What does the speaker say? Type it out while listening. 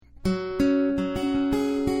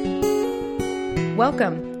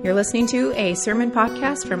Welcome. You're listening to a sermon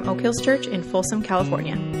podcast from Oak Hills Church in Folsom,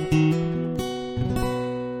 California.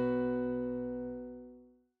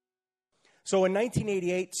 So in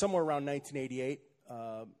 1988, somewhere around 1988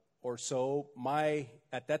 or so, my,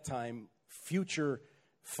 at that time, future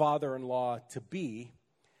father-in-law-to-be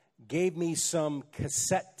gave me some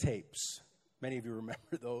cassette tapes. Many of you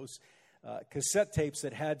remember those. Cassette tapes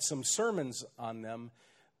that had some sermons on them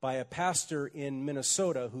by a pastor in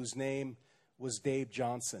Minnesota whose name was Dave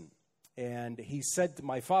Johnson. And he said to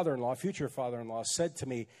my father-in-law, future father-in-law, said to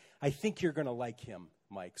me, "I think you're going to like him,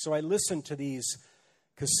 Mike." So I listened to these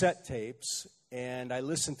cassette tapes, and I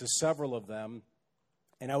listened to several of them,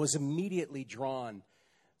 and I was immediately drawn,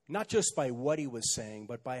 not just by what he was saying,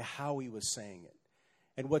 but by how he was saying it.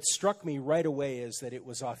 And what struck me right away is that it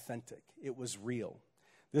was authentic. It was real.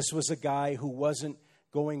 This was a guy who wasn't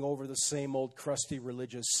going over the same old crusty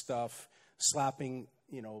religious stuff, slapping,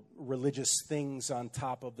 religious things on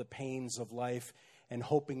top of the pains of life and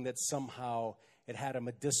hoping that somehow it had a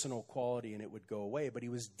medicinal quality and it would go away. But he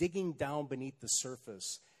was digging down beneath the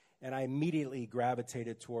surface, and I immediately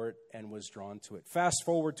gravitated toward it and was drawn to it. Fast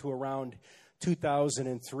forward to around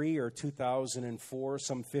 2003 or 2004,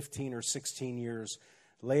 some 15 or 16 years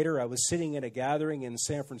later, I was sitting in a gathering in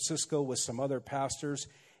San Francisco with some other pastors,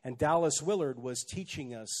 and Dallas Willard was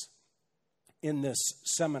teaching us in this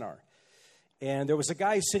seminar. And there was a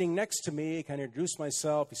guy sitting next to me. I kind of introduced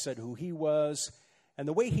myself. He said who he was. And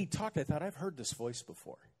the way he talked, I thought, I've heard this voice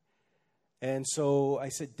before. And so I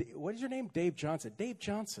said, "What is your name?" "Dave Johnson." "Dave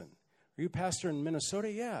Johnson. Are you pastor in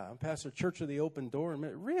Minnesota?" "Yeah, I'm pastor of Church of the Open Door."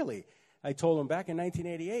 "Really?" I told him back in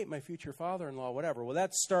 1988, my future father-in-law, whatever. Well,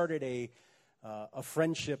 that started a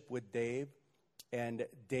friendship with Dave. And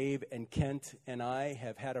Dave and Kent and I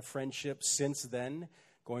have had a friendship since then,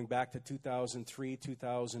 going back to 2003,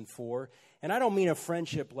 2004. And I don't mean a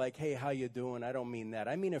friendship like, "Hey, how you doing?" I don't mean that.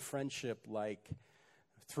 I mean a friendship like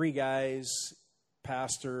three guys,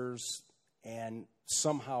 pastors, and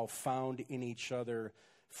somehow found in each other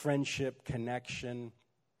friendship, connection,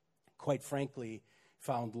 quite frankly,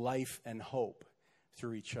 found life and hope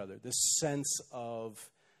through each other. This sense of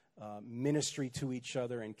ministry to each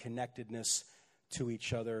other and connectedness to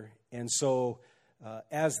each other. And so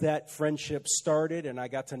as that friendship started and I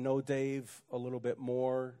got to know Dave a little bit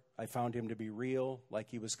more, I found him to be real,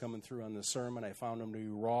 like he was coming through on the sermon. I found him to be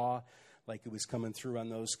raw, like he was coming through on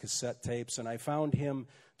those cassette tapes. And I found him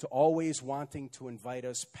to always wanting to invite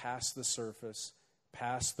us past the surface,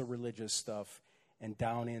 past the religious stuff, and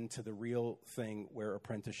down into the real thing where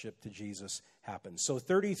apprenticeship to Jesus happens. So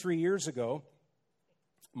 33 years ago,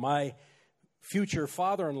 my future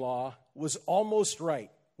father-in-law was almost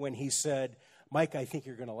right when he said, "Mike, I think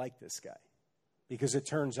you're going to like this guy." Because it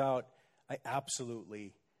turns out I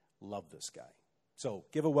absolutely love this guy. So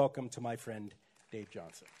give a welcome to my friend, Dave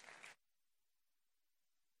Johnson.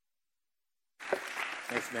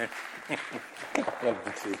 Thanks, man. Love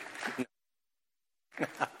to see.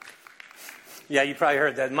 Yeah, you probably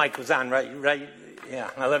heard that Mike was on, right?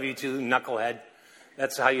 Yeah, I love you too, knucklehead.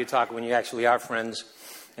 That's how you talk when you actually are friends.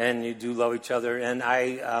 And you do love each other. And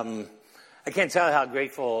I can't tell how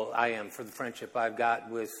grateful I am for the friendship I've got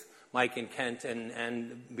with Mike and Kent.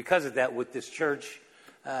 And because of that, with this church,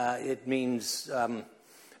 it means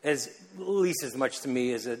at least as much to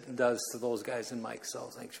me as it does to those guys and Mike. So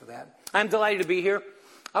thanks for that. I'm delighted to be here.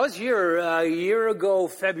 I was here a year ago,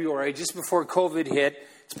 February, just before COVID hit.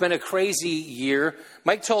 It's been a crazy year.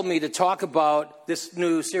 Mike told me to talk about this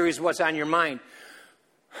new series, What's on Your Mind?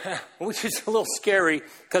 Which is a little scary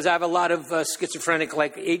because I have a lot of schizophrenic,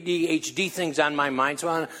 like ADHD things on my mind. So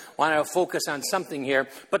I want to focus on something here.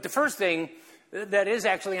 But the first thing that is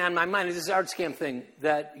actually on my mind is this art scam thing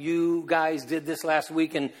that you guys did this last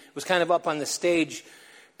week and was kind of up on the stage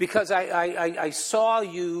because I saw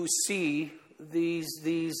you see these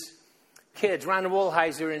kids. Ron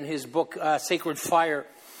Woolheiser in his book, Sacred Fire,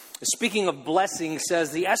 speaking of blessing,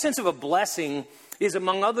 says the essence of a blessing is,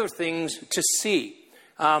 among other things, to see.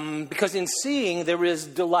 Because in seeing there is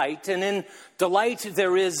delight, and in delight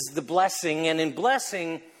there is the blessing, and in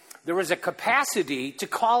blessing there is a capacity to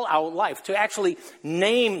call out life, to actually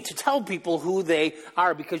name, to tell people who they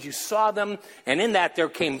are, because you saw them, and in that there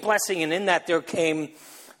came blessing, and in that there came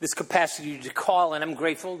this capacity to call, and I'm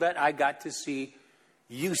grateful that I got to see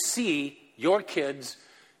you see your kids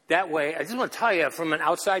that way. I just want to tell you, from an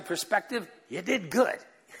outside perspective, you did good.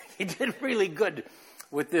 You did really good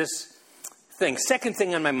with this thing. Second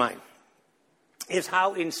thing on my mind is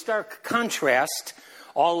how, in stark contrast,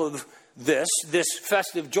 all of this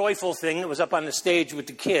festive, joyful thing that was up on the stage with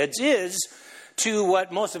the kids is to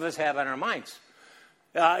what most of us have on our minds,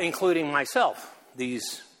 including myself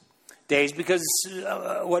these days, because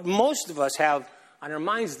what most of us have on our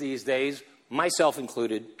minds these days, myself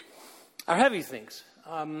included, are heavy things.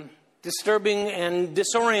 Disturbing and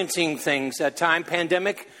disorienting things at time.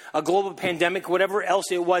 Pandemic, a global pandemic, whatever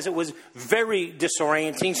else it was very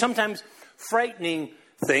disorienting. Sometimes frightening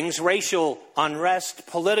things, racial unrest,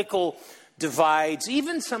 political divides,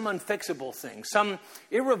 even some unfixable things, some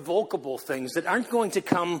irrevocable things that aren't going to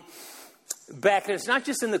come back. And it's not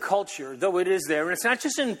just in the culture, though it is there. And it's not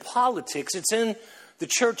just in politics, it's in the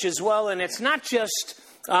church as well. And it's not just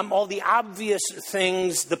all the obvious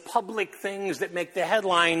things, the public things that make the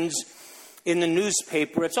headlines in the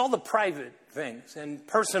newspaper. It's all the private things and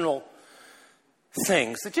personal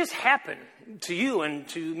things that just happen to you and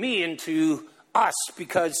to me and to us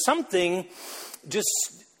because something just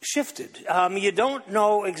shifted. You don't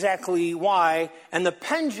know exactly why, and the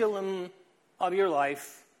pendulum of your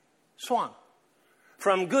life swung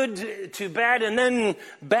from good to bad and then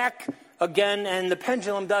back again, and the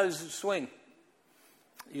pendulum does swing.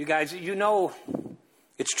 You guys, you know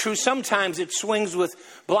it's true. Sometimes it swings with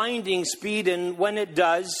blinding speed, and when it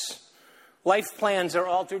does, life plans are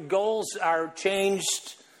altered, goals are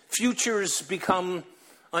changed, futures become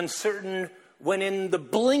uncertain, when in the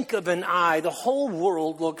blink of an eye, the whole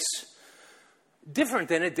world looks different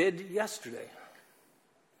than it did yesterday.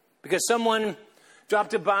 Because someone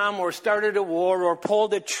dropped a bomb or started a war or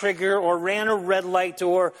pulled a trigger or ran a red light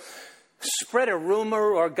or spread a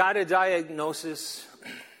rumor or got a diagnosis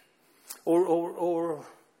or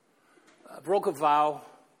broke a vow.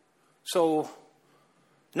 So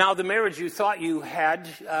now the marriage you thought you had,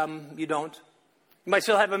 you don't. You might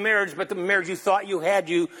still have a marriage, but the marriage you thought you had,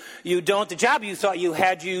 you don't. The job you thought you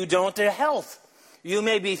had, you don't. The health you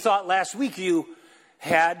maybe thought last week you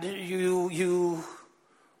had, you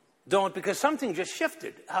don't, because something just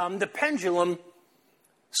shifted. The pendulum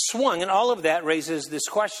swung, and all of that raises this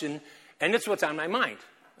question, and it's what's on my mind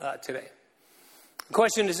today. The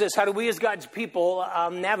question is this: how do we as God's people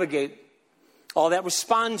navigate all that,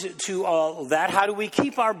 respond to all that? How do we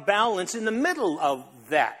keep our balance in the middle of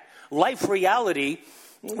that life reality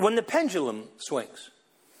when the pendulum swings?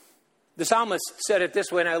 The psalmist said it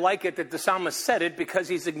this way, and I like it that the psalmist said it because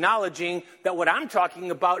he's acknowledging that what I'm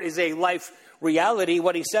talking about is a life reality.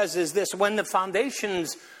 What he says is this: when the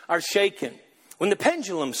foundations are shaken, when the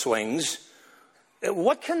pendulum swings,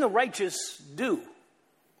 what can the righteous do?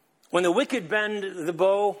 When the wicked bend the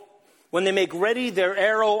bow, when they make ready their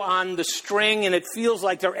arrow on the string and it feels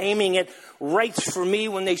like they're aiming it right for me,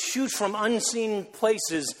 when they shoot from unseen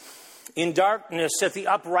places in darkness at the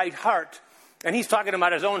upright heart. And he's talking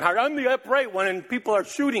about his own heart. I'm the upright one and people are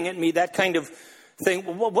shooting at me, that kind of thing.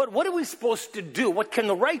 What are we supposed to do? What can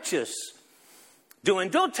the righteous do?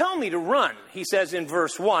 And don't tell me to run, he says in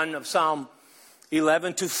verse 1 of Psalm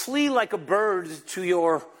 11, to flee like a bird to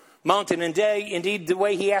your mountain. And indeed, the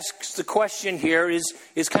way he asks the question here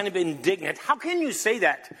is kind of indignant. How can you say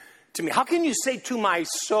that to me? How can you say to my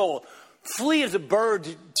soul, flee as a bird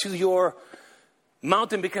to your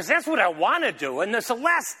mountain? Because that's what I want to do. And that's the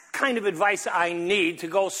last kind of advice I need, to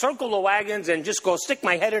go circle the wagons and just go stick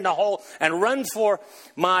my head in a hole and run for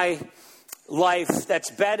my life.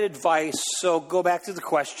 That's bad advice. So go back to the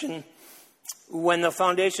question. When the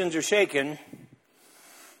foundations are shaken,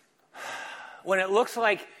 when it looks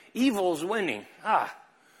like evil's winning,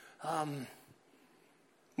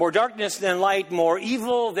 more darkness than light, more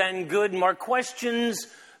evil than good, more questions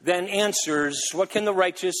than answers, what can the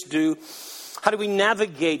righteous do? How do we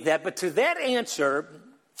navigate that? But to that answer,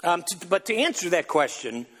 to answer that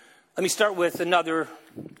question, let me start with another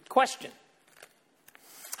question.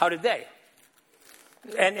 How did they?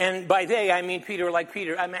 And by they, I mean Peter like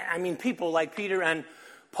Peter. I mean people like Peter and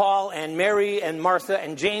Paul and Mary and Martha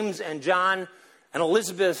and James and John and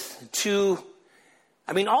Elizabeth too.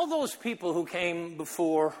 I mean all those people who came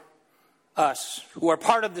before us, who are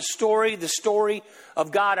part of the story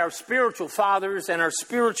of God, our spiritual fathers and our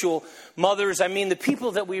spiritual mothers. I mean the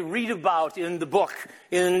people that we read about in the book,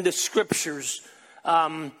 in the scriptures,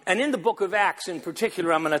 and in the book of Acts in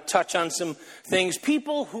particular. I'm going to touch on some things.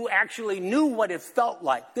 People who actually knew what it felt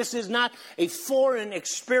like. This is not a foreign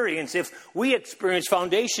experience. If we experience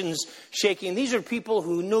foundations shaking, these are people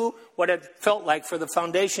who knew what it felt like for the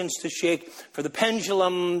foundations to shake, for the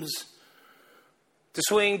pendulums to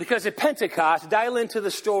swing. Because at Pentecost, dial into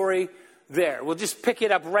the story there. We'll just pick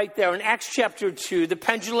it up right there. In Acts chapter 2, the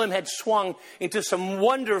pendulum had swung into some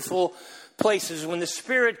wonderful places when the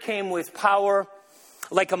Spirit came with power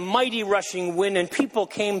like a mighty rushing wind, and people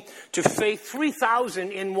came to faith.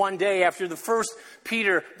 3,000 in one day after the first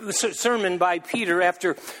sermon by Peter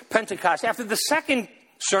after Pentecost. After the second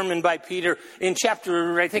sermon by Peter. In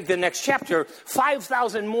chapter, I think the next chapter,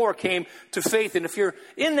 5,000 more came to faith. And if you're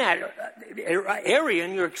in that area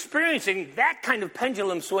and you're experiencing that kind of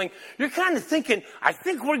pendulum swing, you're kind of thinking, I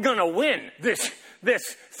think we're going to win this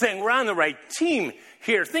thing. We're on the right team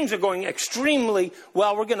here. Things are going extremely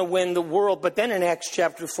well. We're going to win the world. But then in Acts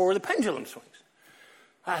chapter 4, the pendulum swings.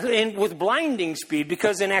 And with blinding speed,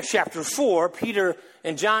 because in Acts chapter 4, Peter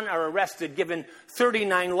and John are arrested, given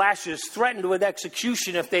 39 lashes, threatened with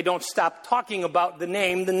execution if they don't stop talking about the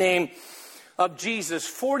name of Jesus.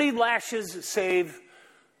 40 lashes save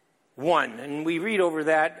one. And we read over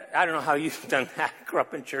that. I don't know how you've done that. I grew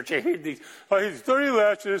up in church. I hear these, 30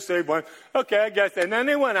 lashes save one. Okay, I guess. And then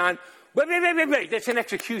they went on. Wait. That's an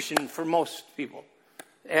execution for most people.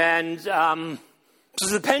 And so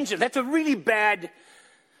the pendulum, that's a really bad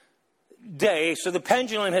day. So the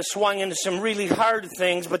pendulum has swung into some really hard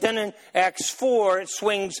things. But then in Acts 4, it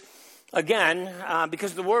swings again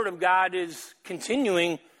because the Word of God is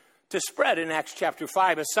continuing to spread in Acts chapter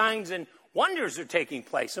 5. As signs and wonders are taking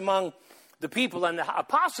place among the people, and the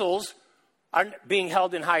apostles are being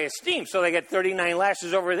held in high esteem. So they get 39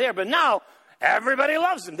 lashes over there. But now everybody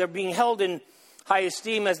loves them. They're being held in high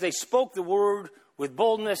esteem as they spoke the word with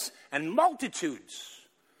boldness, and multitudes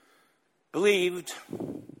believed.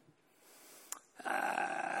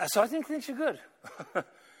 So I think things are good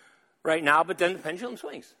right now, but then the pendulum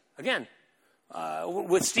swings again.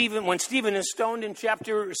 With Stephen, when Stephen is stoned in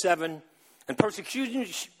chapter 7,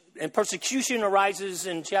 and persecution arises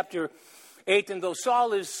in chapter 8, and though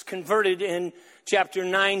Saul is converted in chapter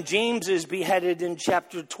 9, James is beheaded in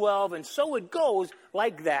chapter 12, and so it goes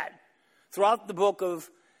like that throughout the book of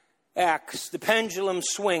Acts. The pendulum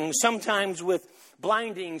swings, sometimes with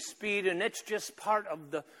blinding speed, and it's just part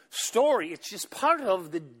of the story. It's just part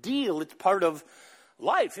of the deal. It's part of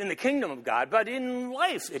life in the kingdom of God, but in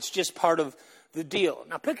life, it's just part of the deal.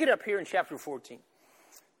 Now pick it up here in chapter 14.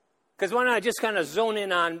 Because why not just kind of zone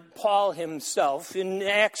in on Paul himself. In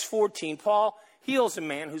Acts 14, Paul heals a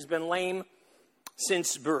man who's been lame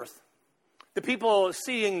since birth. The people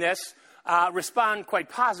seeing this respond quite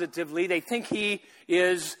positively. They think he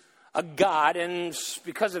is a god, and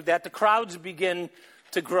because of that, the crowds begin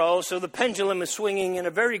to grow. So the pendulum is swinging in a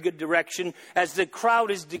very good direction as the crowd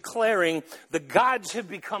is declaring the gods have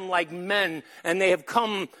become like men, and they have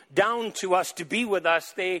come down to us to be with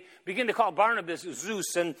us. They begin to call Barnabas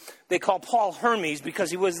Zeus, and they call Paul Hermes because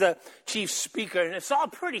he was the chief speaker. And it's all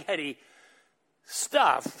pretty heady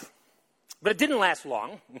stuff. But it didn't last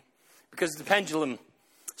long because the pendulum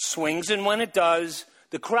swings, and when it does,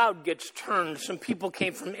 the crowd gets turned. Some people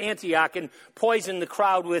came from Antioch and poisoned the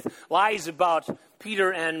crowd with lies about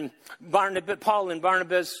Peter and Barnabas, Paul and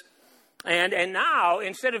Barnabas. And now,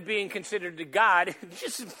 instead of being considered a god,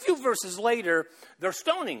 just a few verses later, they're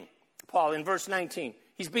stoning Paul in verse 19.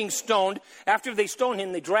 He's being stoned. After they stone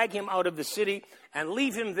him, they drag him out of the city and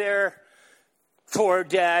leave him there for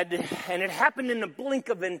dead. And it happened in the blink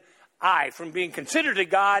of an eye. From being considered a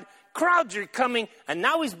god, crowds are coming, and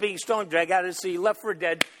now he's being stoned, dragged out of the sea, left for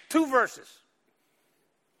dead. 2 verses.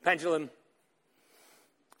 Pendulum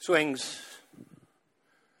swings.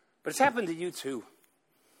 But it's happened to you too.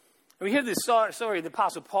 And we hear this story of the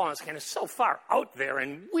Apostle Paul, and it's kind of so far out there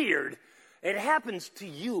and weird. It happens to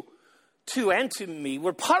you too, and to me.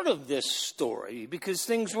 We're part of this story because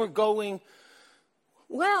things were going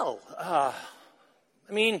well.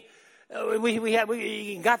 We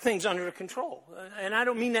got things under control. And I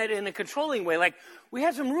don't mean that in a controlling way. Like, we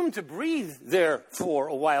had some room to breathe there for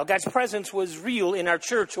a while. God's presence was real in our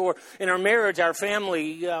church or in our marriage, our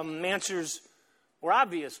family. Answers were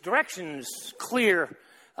obvious. Directions clear.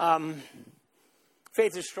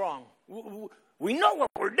 Faith is strong. We know what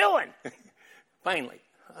we're doing. Finally.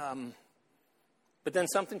 But then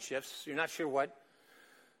something shifts. You're not sure what.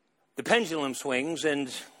 The pendulum swings,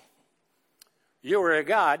 and you were a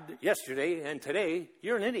god yesterday, and today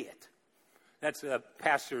you're an idiot. That's a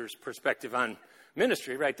pastor's perspective on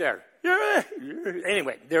ministry right there.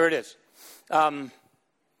 Anyway, there it is. But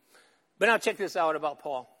now check this out about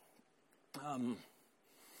Paul.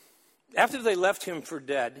 After they left him for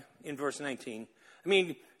dead, in verse 19,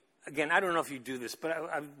 again, I don't know if you do this, but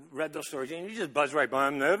I've read those stories, and you just buzz right by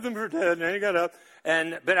them, left them for dead, and then he got up.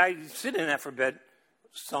 But I sit in that for bed,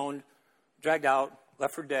 stoned, dragged out,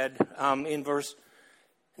 left for dead, in verse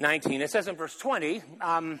 19. It says in verse 20,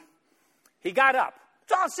 he got up.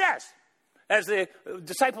 That's all it says. As the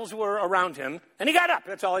disciples were around him, and he got up.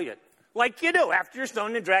 That's all he did. Like you do. After you're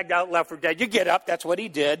stoned and dragged out, left for dead, you get up. That's what he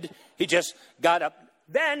did. He just got up.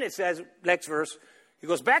 Then it says, next verse, he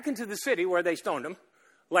goes back into the city where they stoned him,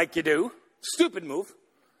 like you do. Stupid move.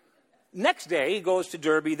 next day, he goes to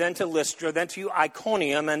Derbe, then to Lystra, then to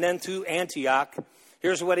Iconium, and then to Antioch.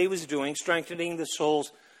 Here's what he was doing, strengthening the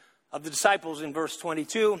souls of the disciples in verse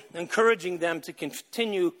 22, encouraging them to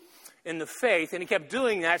continue in the faith. And he kept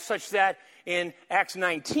doing that such that in Acts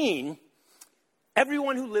 19,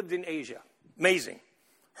 everyone who lived in Asia, amazing,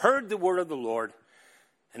 heard the word of the Lord.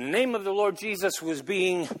 And the name of the Lord Jesus was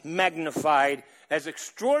being magnified as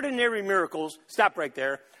extraordinary miracles. Stop right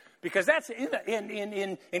there. Because that's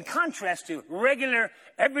in contrast to regular,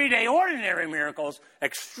 everyday, ordinary miracles.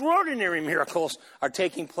 Extraordinary miracles are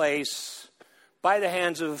taking place by the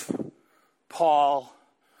hands of Paul,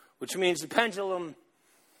 which means the pendulum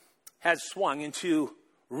has swung into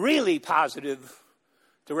really positive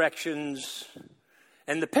directions.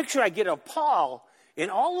 And the picture I get of Paul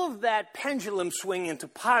in all of that pendulum swing into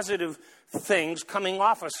positive things, coming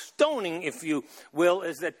off a stoning, if you will,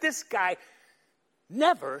 is that this guy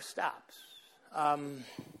never stops.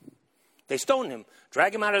 They stone him,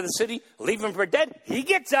 drag him out of the city, leave him for dead. He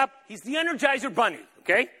gets up. He's the Energizer Bunny,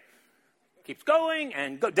 okay? Keeps going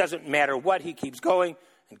and doesn't matter what. He keeps going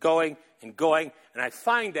and going and going. And I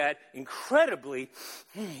find that incredibly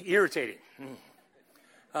irritating.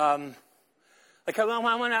 Like I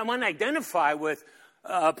want to identify with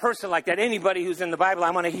a person like that. Anybody who's in the Bible, I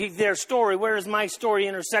want to hear their story. Where does my story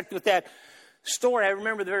intersect with that story? I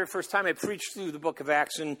remember the very first time I preached through the book of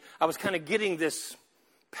Acts, and I was kind of getting this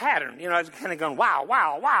pattern. You know, I was kind of going, wow,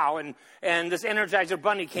 wow, wow. And this Energizer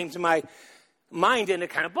Bunny came to my mind, and it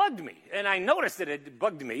kind of bugged me. And I noticed that it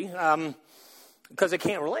bugged me because I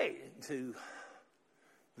can't relate to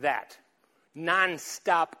that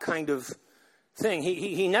nonstop kind of thing.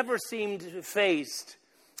 He never seemed fazed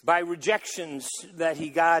by rejections that he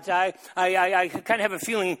got. I kind of have a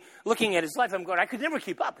feeling, looking at his life, I'm going, I could never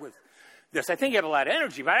keep up with this. I think you have a lot of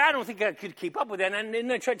energy, but I don't think I could keep up with that.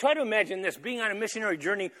 And I try to imagine this, being on a missionary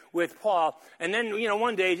journey with Paul, and then, you know,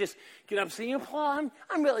 one day just get up and say, you know, Paul,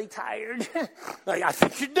 I'm really tired. Like, I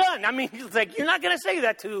think you're done. I mean, it's like, you're not going to say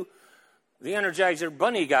that to the Energizer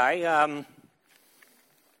Bunny guy.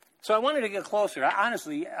 So I wanted to get closer.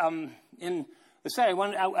 Honestly, in the set, I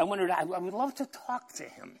would love to talk to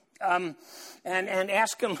him and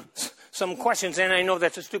ask him some questions. And I know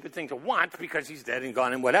that's a stupid thing to want because he's dead and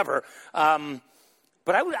gone and whatever.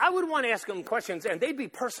 But I would want to ask him questions, and they'd be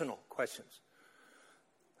personal questions.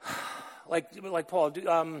 Like Paul,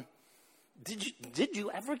 did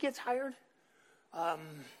you ever get tired?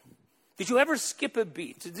 Did you ever skip a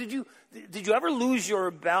beat? Did you ever lose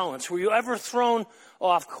your balance? Were you ever thrown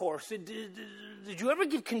off course? Did you ever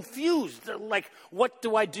get confused? Like, what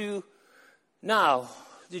do I do now?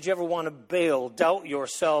 Did you ever want to bail, doubt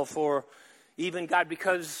yourself, or even God?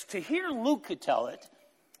 Because to hear Luke tell it,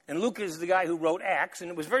 and Luke is the guy who wrote Acts, and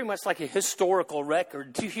it was very much like a historical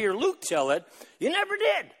record. To hear Luke tell it, you never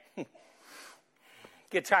did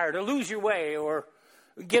get tired or lose your way or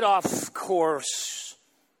get off course.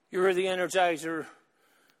 You're the Energizer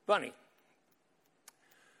Bunny.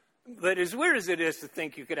 But as weird as it is to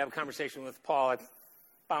think you could have a conversation with Paul, I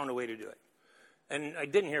found a way to do it. And I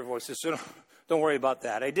didn't hear voices, so don't worry about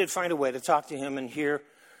that. I did find a way to talk to him and hear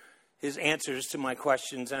his answers to my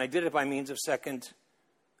questions, and I did it by means of 2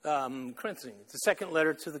 Corinthians, the second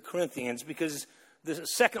letter to the Corinthians, because the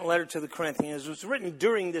second letter to the Corinthians was written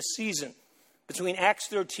during this season between Acts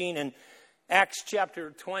 13 and Acts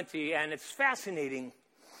chapter 20, and it's fascinating,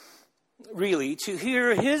 really, to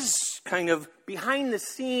hear his kind of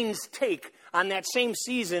behind-the-scenes take on that same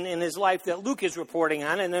season in his life that Luke is reporting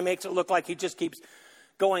on, and it makes it look like he just keeps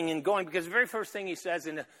going and going, because the very first thing he says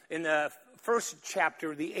in the first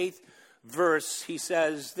chapter, the 8th verse, he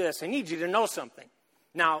says this: I need you to know something.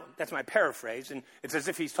 Now, that's my paraphrase, and it's as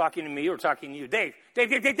if he's talking to me or talking to you. Dave,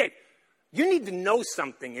 you need to know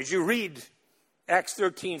something as you read Acts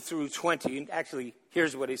 13 through 20. And actually,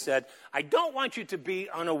 here's what he said: I don't want you to be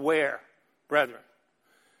unaware, brethren,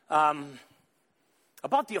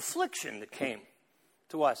 about the affliction that came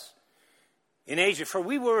to us in Asia. For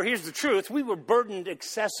here's the truth, we were burdened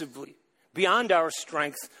excessively beyond our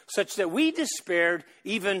strength, such that we despaired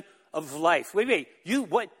even of life. Wait,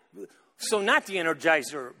 what? So not the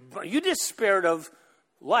Energizer, but you despaired of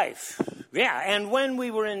life. Yeah, and when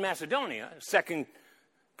we were in Macedonia, 2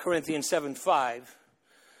 Corinthians 7:5,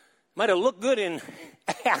 might have looked good in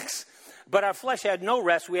Acts, but our flesh had no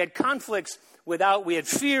rest. We had conflicts without, we had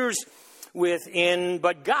fears within,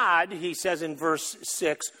 but God, he says in verse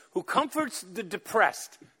 6, who comforts the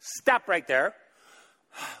depressed. Stop right there.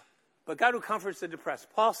 But God who comforts the depressed.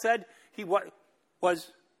 Paul said he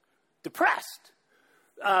was depressed.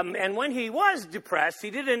 And when he was depressed,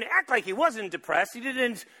 he didn't act like he wasn't depressed. He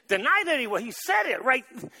didn't deny that he was. He said it, right?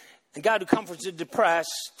 And God who comforts the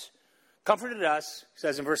depressed comforted us,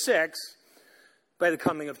 says in verse 6, by the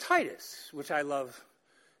coming of Titus, which I love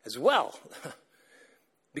as well.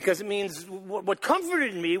 Because it means what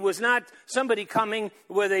comforted me was not somebody coming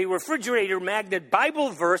with a refrigerator magnet Bible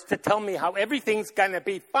verse to tell me how everything's going to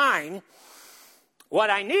be fine. What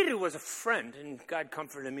I needed was a friend, and God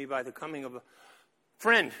comforted me by the coming of a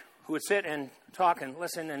friend who would sit and talk and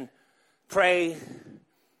listen and pray.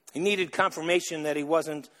 He needed confirmation that he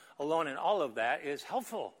wasn't alone, and all of that is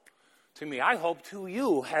helpful to me. I hope to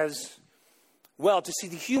you as well to see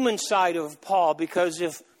the human side of Paul, because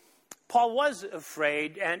if Paul was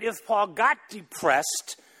afraid, and if Paul got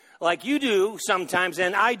depressed, like you do sometimes,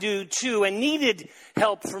 and I do too, and needed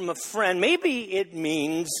help from a friend, maybe it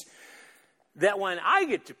means that when I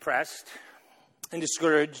get depressed and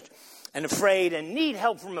discouraged and afraid and need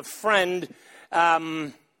help from a friend,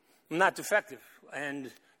 I'm not defective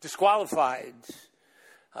and disqualified.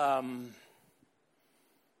 But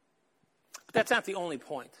that's not the only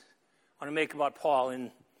point I want to make about Paul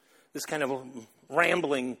in this kind of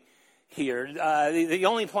rambling here. The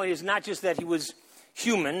only point is not just that he was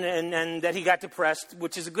human and that he got depressed,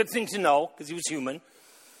 which is a good thing to know because he was human,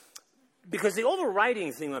 because the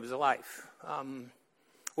overriding theme of his life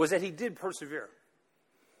was that he did persevere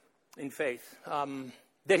in faith,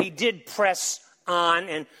 that he did press on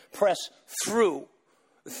and press through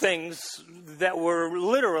things that were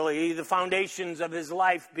literally the foundations of his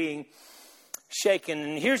life being shaken.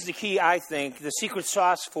 And here's the key, I think, the secret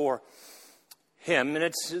sauce for him, and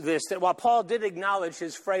it's this, that while Paul did acknowledge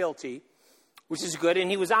his frailty, which is good, and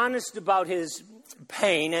he was honest about his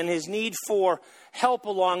pain and his need for help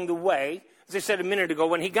along the way, as I said a minute ago,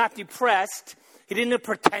 when he got depressed, he didn't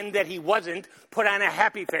pretend that he wasn't, put on a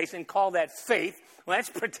happy face and call that faith. Well, that's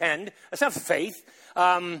pretend. That's not faith.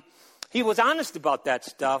 He was honest about that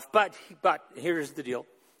stuff, but here's the deal.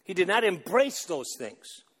 He did not embrace those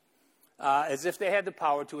things as if they had the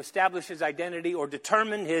power to establish his identity or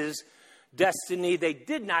determine his destiny. They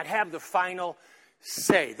did not have the final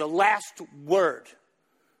say, the last word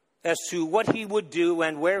as to what he would do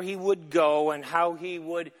and where he would go and how he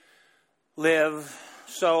would live.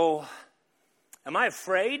 So, am I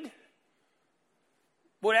afraid?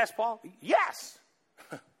 Would ask Paul? Yes.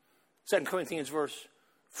 2 Corinthians verse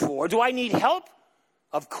 4. Do I need help?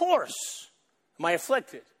 Of course. Am I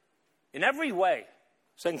afflicted? In every way.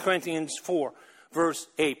 2 Corinthians 4 verse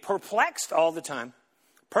 8. Perplexed all the time.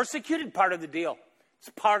 Persecuted, part of the deal. It's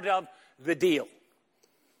part of the deal.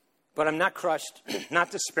 But I'm not crushed,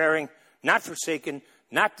 not despairing, not forsaken,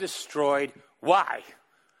 not destroyed. Why?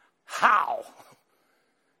 How?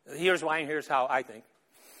 Here's why and here's how, I think.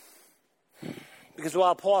 Because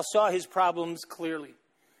while Paul saw his problems clearly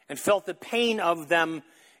and felt the pain of them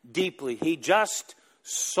deeply, he just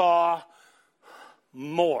saw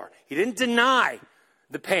more. He didn't deny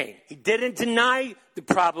the pain. He didn't deny the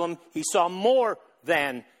problem. He saw more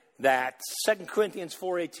than that. 2 Corinthians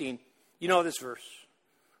 4:18. You know this verse.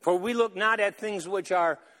 For we look not at things which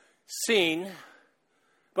are seen,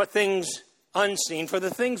 but things unseen. For the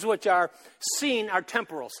things which are seen are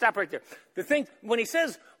temporal. Stop right there. The thing, when he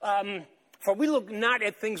says, for we look not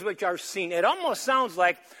at things which are seen, it almost sounds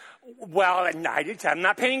like, well, I'm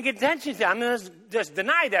not paying attention to it. I'm going to just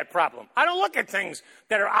deny that problem. I don't look at things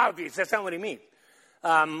that are obvious. That's not what he means.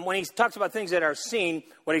 When he talks about things that are seen,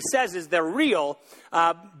 what he says is they're real,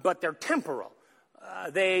 but they're temporal.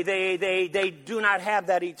 They do not have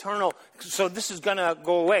that eternal. So this is going to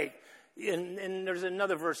go away. And there's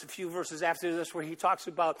another verse, a few verses after this, where he talks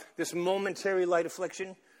about this momentary light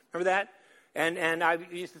affliction. Remember that? And I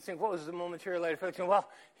used to think, what was the momentary light affliction? Well,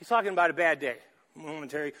 he's talking about a bad day.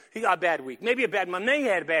 Momentary. He got a bad week. Maybe a bad month. Maybe he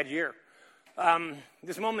had a bad year.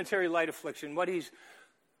 This momentary light affliction, what he's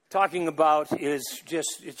talking about is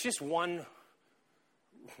it's just one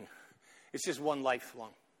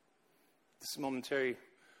lifelong. This momentary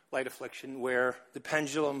light affliction where the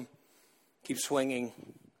pendulum keeps swinging.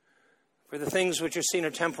 For the things which are seen are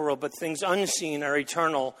temporal, but things unseen are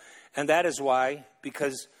eternal. And that is why,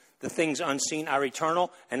 because the things unseen are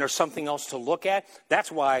eternal and there's something else to look at,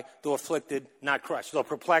 that's why, though afflicted, not crushed. Though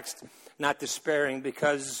perplexed, not despairing.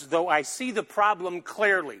 Because though I see the problem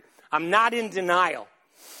clearly, I'm not in denial.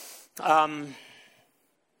 Not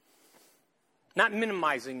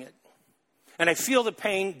minimizing it. And I feel the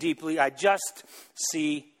pain deeply. I just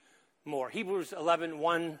see more. Hebrews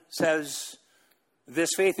 11:1 says,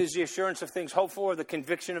 this faith is the assurance of things hoped for, the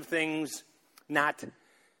conviction of things not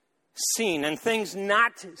seen. And things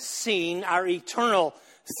not seen are eternal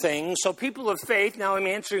things. So people of faith, now I'm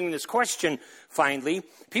answering this question finally,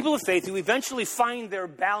 people of faith who eventually find their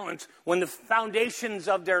balance when the foundations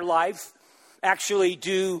of their life actually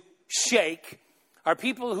do shake, are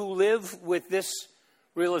people who live with this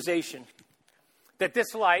realization that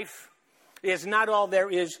this life is not all there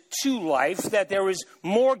is to life, that there is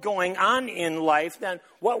more going on in life than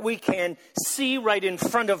what we can see right in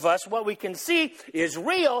front of us. What we can see is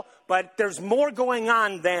real, but there's more going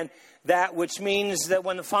on than that, which means that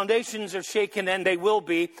when the foundations are shaken, and they will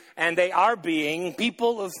be, and they are being,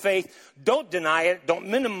 people of faith don't deny it, don't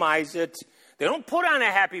minimize it. They don't put on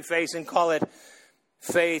a happy face and call it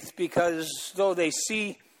faith, because though they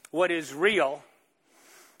see what is real,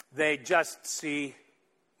 they just see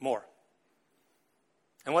more.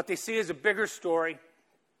 And what they see is a bigger story.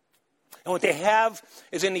 And what they have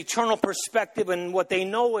is an eternal perspective. And what they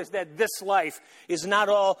know is that this life is not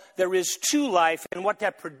all there is to life. And what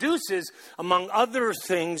that produces, among other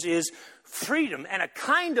things, is freedom and a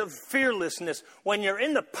kind of fearlessness when you're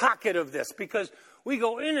in the pocket of this. Because we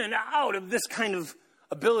go in and out of this kind of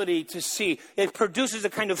ability to see. It produces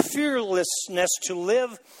a kind of fearlessness to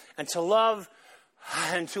live and to love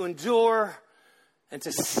and to endure and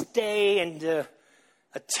to stay and to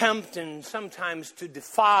attempt and sometimes to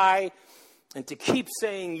defy and to keep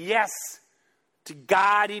saying yes to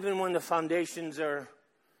God even when the foundations are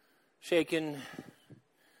shaken.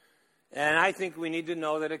 And I think we need to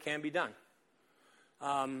know that it can be done.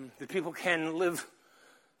 That people can live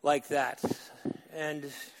like that. And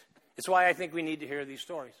it's why I think we need to hear these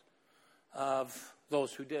stories of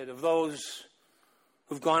those who did, of those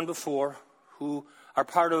who've gone before, who are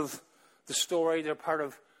part of the story. They're part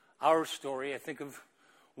of our story. I think of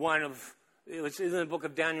one of, it was in the book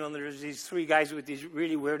of Daniel, and there's these three guys with these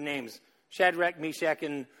really weird names. Shadrach, Meshach,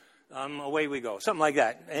 and away we go. Something like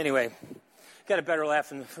that. Anyway, got a better laugh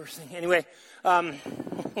than the first thing. Anyway,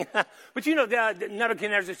 but you know,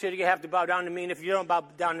 Nebuchadnezzar said, you have to bow down to me, and if you don't bow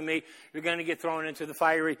down to me, you're going to get thrown into the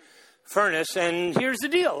fiery furnace. And here's the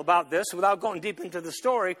deal about this, without going deep into the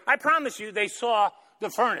story. I promise you, they saw the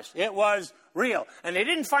furnace. It was real. And they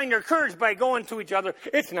didn't find their courage by going to each other.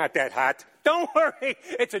 It's not that hot. Don't worry.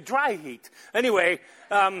 It's a dry heat. Anyway,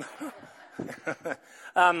 no,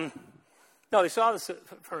 they saw the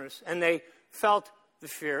furnace and they felt the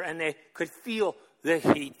fear and they could feel the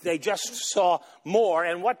heat. They just saw more.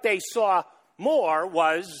 And what they saw more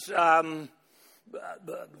was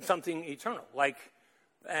something eternal.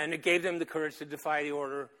 And it gave them the courage to defy the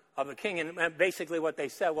order of the king. And basically what they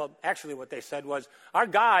said, what they said was, our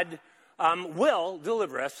God will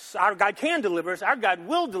deliver us. Our God can deliver us. Our God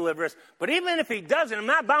will deliver us. But even if he doesn't, I'm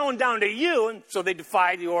not bowing down to you. And so they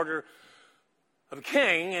defied the order of the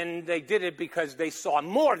king. And they did it because they saw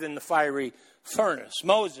more than the fiery furnace.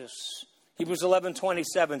 Moses, Hebrews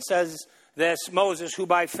 11:27 says this, Moses, who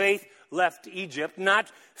by faith left Egypt,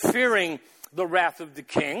 not fearing the wrath of the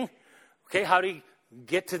king. Okay, how did he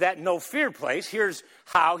get to that no fear place? Here's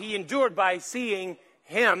how. He endured by seeing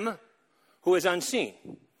him who is unseen.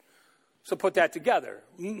 So put that together.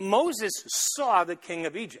 Moses saw the king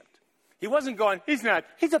of Egypt. He wasn't going, he's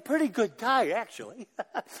a pretty good guy, actually.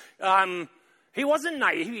 He wasn't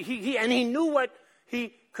nice. And he knew what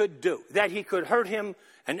he could do, that he could hurt him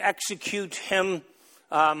and execute him.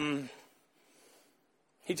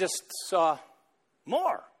 He just saw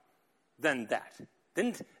more than that.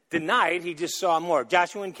 Didn't deny it, he just saw more.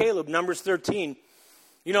 Joshua and Caleb, Numbers 13.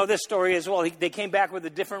 You know this story as well. They came back with a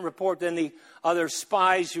different report than the other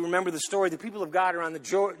spies. You remember the story. The people of God are on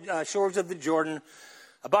the shores of the Jordan,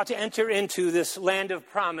 about to enter into this land of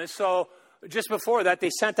promise. So just before that,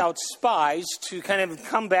 they sent out spies to kind of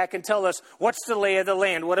come back and tell us, what's the lay of the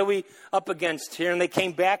land? What are we up against here? And they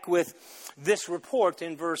came back with this report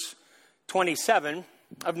in verse 27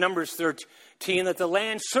 of Numbers 13, that the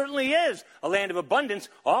land certainly is a land of abundance.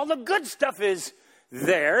 All the good stuff is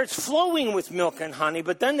there. It's flowing with milk and honey.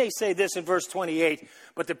 But then they say this in verse 28,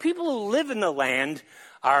 but the people who live in the land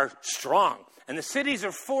are strong, and the cities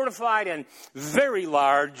are fortified and very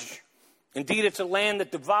large. Indeed, it's a land that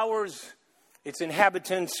devours its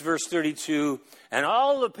inhabitants, verse 32. And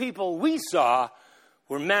all the people we saw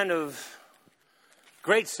were men of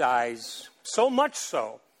great size, so much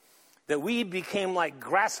so that we became like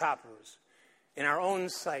grasshoppers in our own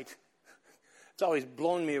sight. It's always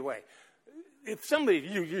blown me away. If somebody,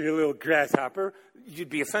 you're a little grasshopper, you'd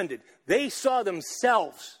be offended. They saw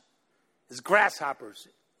themselves as grasshoppers.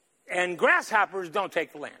 And grasshoppers don't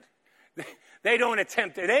take the land. They don't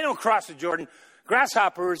attempt it. They don't cross the Jordan.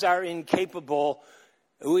 Grasshoppers are incapable.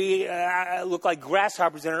 We look like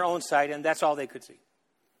grasshoppers in our own sight, and that's all they could see.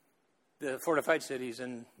 The fortified cities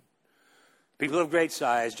and people of great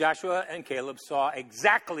size. Joshua and Caleb saw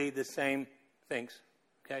exactly the same things.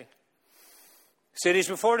 Okay? Cities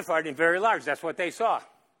were fortified and very large. That's what they saw.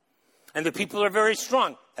 And the people are very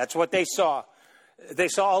strong. That's what they saw. they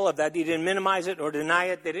saw all of that. They didn't minimize it or deny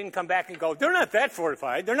it. They didn't come back and go, they're not that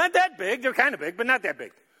fortified. They're not that big. They're kind of big, but not that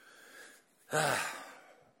big.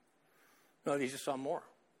 No, they just saw more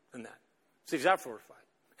than that. Cities are fortified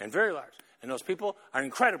and very large. And those people are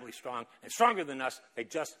incredibly strong and stronger than us. They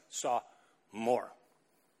just saw more.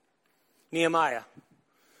 Nehemiah,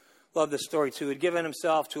 love this story too. He'd given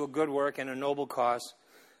himself to a good work and a noble cause.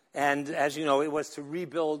 And as you know, it was to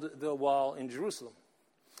rebuild the wall in Jerusalem.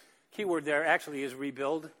 Key word there actually is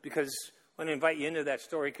rebuild, because I want to invite you into that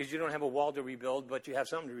story, because you don't have a wall to rebuild, but you have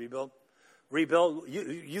something to rebuild. Rebuild,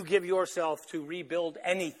 you give yourself to rebuild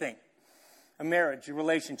anything. A marriage, a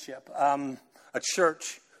relationship, a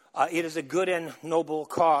church. It is a good and noble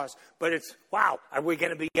cause. But it's, wow, are we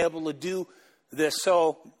going to be able to do this?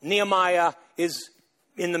 So Nehemiah is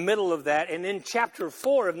in the middle of that. And in chapter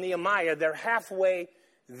 4 of Nehemiah, they're halfway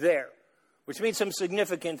there, which means some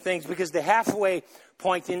significant things, because the halfway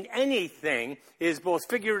point in anything is both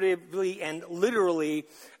figuratively and literally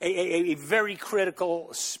a very critical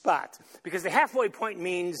spot. Because the halfway point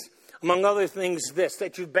means, among other things, this,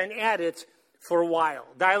 that you've been at it for a while.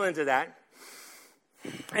 Dial into that.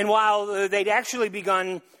 And while they'd actually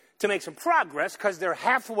begun to make some progress, because they're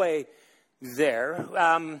halfway there,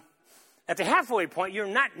 at the halfway point, you're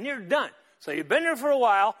not near done. So you've been there for a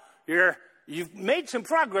while, you've made some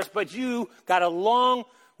progress, but you got a long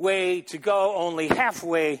way to go, only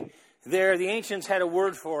halfway there. The ancients had a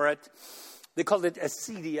word for it. They called it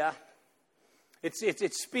acedia.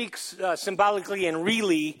 It speaks symbolically and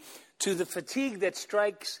really to the fatigue that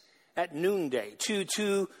strikes at noonday,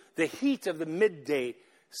 to the heat of the midday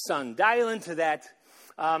sun. Dial into that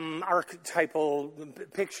archetypal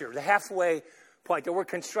picture, the halfway point. There were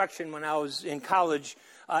construction when I was in college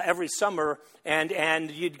every summer, and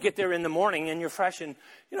you'd get there in the morning and you're fresh and,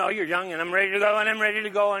 you're young and I'm ready to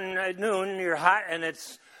go and at noon you're hot and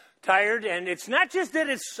it's tired. And it's not just that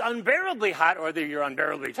it's unbearably hot or that you're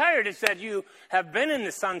unbearably tired. It's that you have been in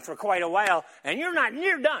the sun for quite a while and you're not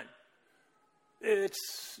near done. It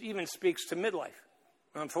even speaks to midlife.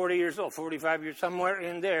 I'm 40 years old, 45 years, somewhere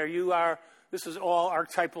in there. This is all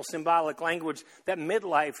archetypal symbolic language. That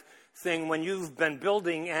midlife thing, when you've been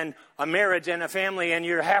building and a marriage and a family and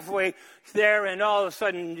you're halfway there and all of a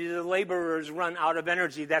sudden the laborers run out of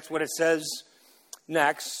energy. That's what it says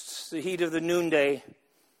next. The heat of the noonday,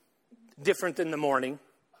 different than the morning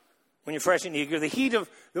when you're fresh and eager. The heat of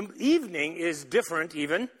the evening is different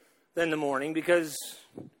even than the morning, because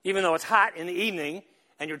even though it's hot in the evening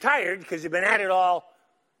and you're tired because you've been at it all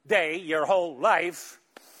day, your whole life,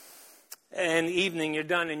 and the evening you're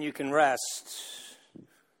done and you can rest.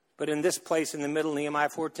 But in this place in the middle, Nehemiah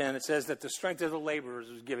 4:10, it says that the strength of the laborers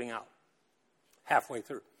was giving out halfway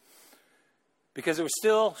through, because there was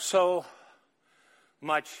still so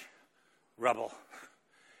much rubble.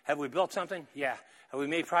 Have we built something? Yeah. Have we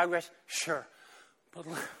made progress? Sure. But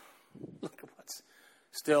look at what's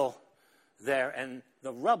still there. And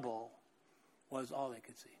the rubble was all they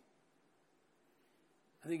could see.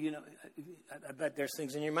 I think, I bet there's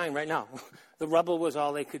things in your mind right now. The rubble was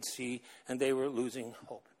all they could see, and they were losing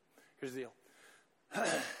hope. Here's the deal.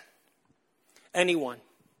 Anyone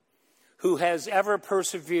who has ever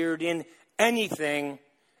persevered in anything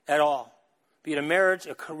at all, be it a marriage,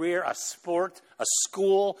 a career, a sport, a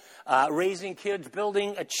school, raising kids,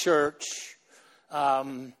 building a church,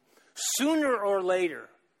 sooner or later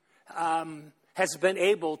has been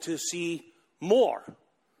able to see more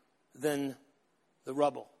than the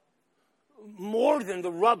rubble. More than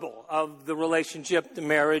the rubble of the relationship, the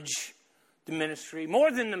marriage, the ministry.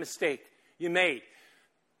 More than the mistake you made.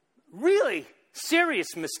 Really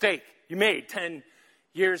serious mistake you made 10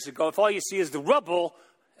 years ago. If all you see is the rubble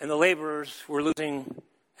and the laborers were losing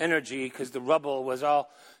energy because the rubble was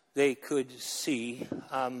all they could see.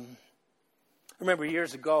 I remember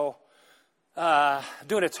years ago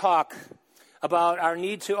doing a talk about our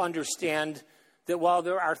need to understand that while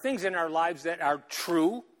there are things in our lives that are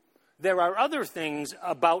true, there are other things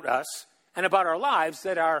about us and about our lives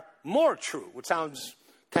that are more true, which sounds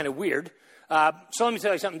kind of weird. So let me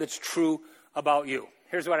tell you something that's true about you.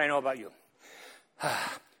 Here's what I know about you.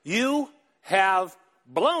 You have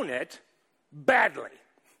blown it badly.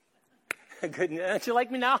 Good. Don't you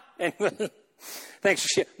like me now? Thanks.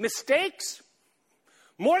 Mistakes?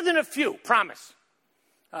 More than a few, promise.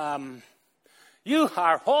 You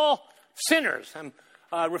are whole sinners. I'm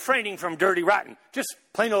refraining from dirty, rotten. Just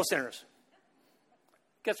plain old sinners.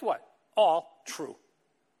 Guess what? All true.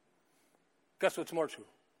 Guess what's more true?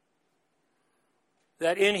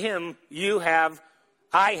 That in him you have,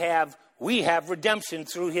 I have, we have redemption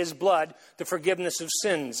through his blood, the forgiveness of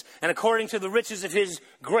sins. And according to the riches of his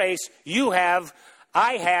grace, you have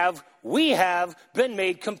we have been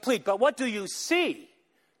made complete. But what do you see?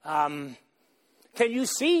 Can you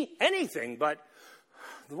see anything but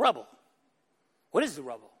the rubble? What is the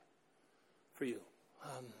rubble for you?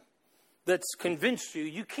 That's convinced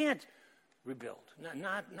you can't rebuild.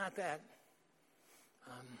 Not that.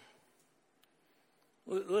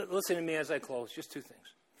 Listen to me as I close. Just two things.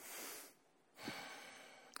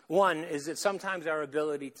 One is that sometimes our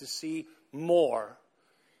ability to see more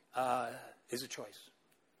is a choice.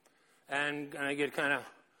 And I get kind of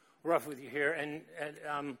rough with you here, and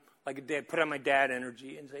like a dad, put on my dad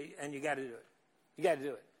energy and say, and you got to do it. You got to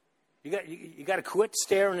do it. You got to quit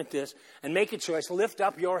staring at this and make a choice. Lift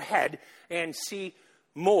up your head and see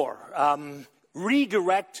more.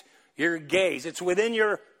 Redirect your gaze. It's within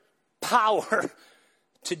your power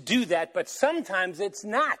to do that, but sometimes it's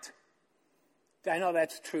not. I know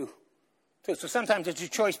that's true. So sometimes it's your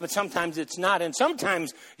choice, but sometimes it's not. And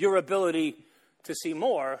sometimes your ability to see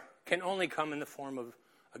more can only come in the form of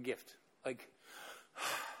a gift. Like,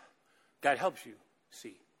 God helps you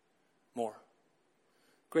see more.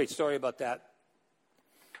 Great story about that.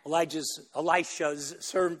 Elisha's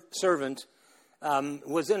servant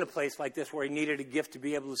was in a place like this where he needed a gift to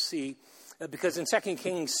be able to see. Because in 2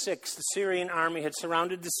 Kings 6, the Syrian army had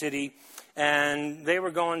surrounded the city, and they were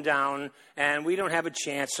going down, and we don't have a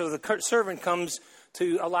chance. So the servant comes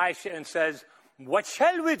to Elisha and says, "What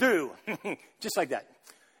shall we do?" Just like that.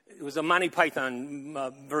 It was a Monty Python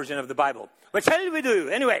version of the Bible. What shall we do?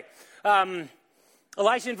 Anyway,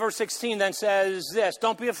 Elisha in verse 16 then says this,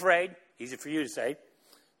 "Don't be afraid." Easy for you to say.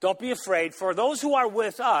 "Don't be afraid, for those who are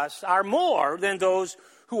with us are more than those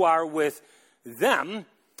who are with them."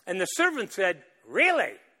 And the servant said,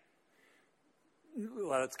 "Really?"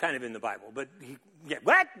 Well, it's kind of in the Bible, but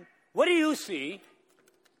what? What do you see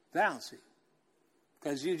that I don't see?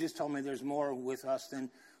 Because you just told me there's more with us than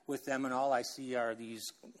with them, and all I see are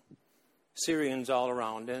these Syrians all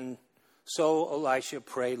around. And so Elisha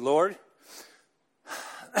prayed, "Lord,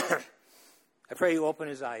 I pray you open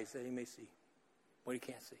his eyes that he may see what he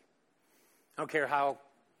can't see. I don't care how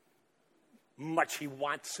much he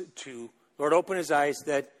wants to. Lord, open his eyes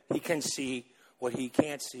that he can see what he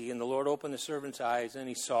can't see." And the Lord opened the servant's eyes, and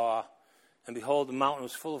he saw, and behold, the mountain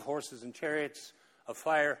was full of horses and chariots of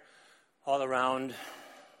fire all around.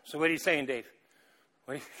 So what are you saying, Dave?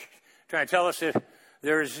 What are you trying to tell us that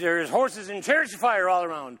there's horses and chariots of fire all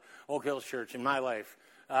around Oak Hills Church in my life?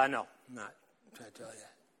 No, I'm not trying to tell you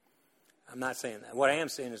that. I'm not saying that. What I am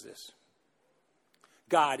saying is this.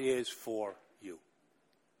 God is for you.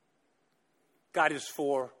 God is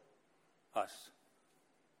for us.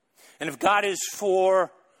 And if God is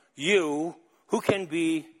for you, who can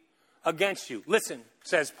be against you? Listen,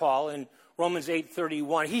 says Paul in Romans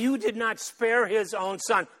 8:31. He who did not spare his own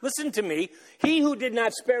son. Listen to me. He who did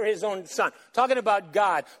not spare his own son. Talking about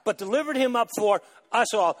God. But delivered him up for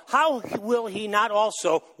us all. How will he not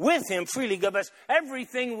also with him freely give us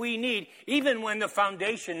everything we need, even when the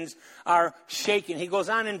foundations are shaken? He goes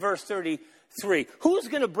on in verse 33. Who's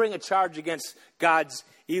going to bring a charge against God's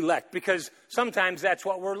elect? Because sometimes that's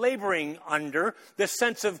what we're laboring under, this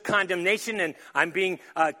sense of condemnation, and I'm being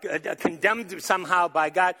condemned somehow by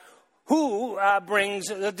God. Who brings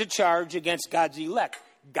the charge against God's elect?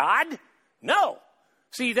 God? No.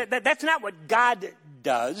 See, that's not what God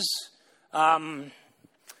does.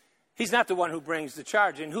 He's not the one who brings the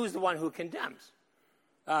charge. And who's the one who condemns?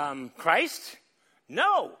 Christ?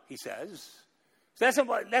 No, he says. So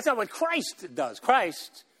that's not what Christ does.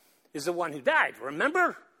 Christ is the one who died,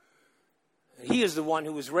 remember? He is the one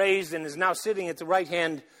who was raised and is now sitting at the right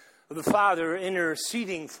hand of the Father,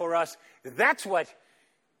 interceding for us. That's what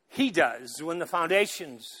he does when the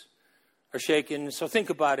foundations are shaken. So think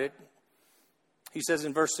about it. He says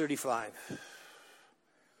in verse 35,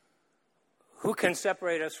 who can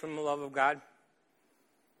separate us from the love of God?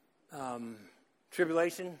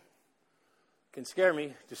 Tribulation can scare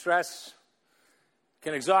me. Distress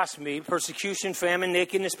can exhaust me. Persecution, famine,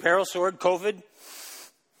 nakedness, peril, sword, COVID.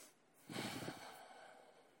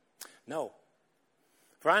 No.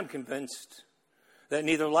 For I'm convinced that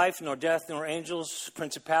neither life nor death nor angels,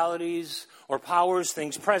 principalities or powers,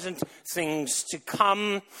 things present, things to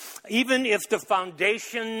come, even if the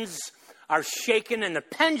foundations are shaken and the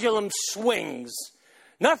pendulum swings,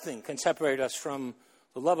 nothing can separate us from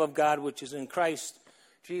the love of God which is in Christ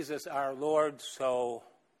Jesus our Lord. So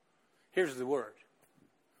here's the word.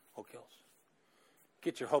 Oak Hills.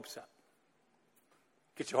 Get your hopes up.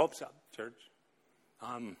 Get your hopes up, church.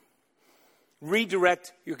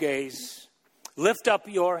 Redirect your gaze. Lift up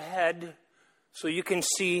your head so you can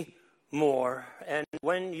see more. And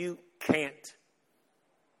when you can't,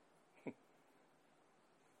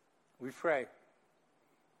 we pray.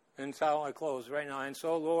 And so I close right now. And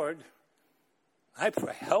so, Lord, I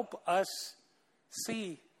pray, help us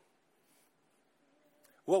see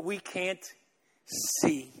what we can't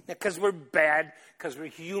see. Because we're bad, because we're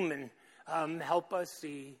human. Help us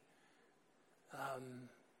see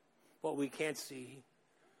what we can't see.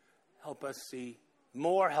 Help us see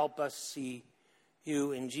more. Help us see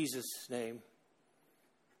you in Jesus' name.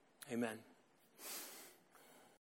 Amen.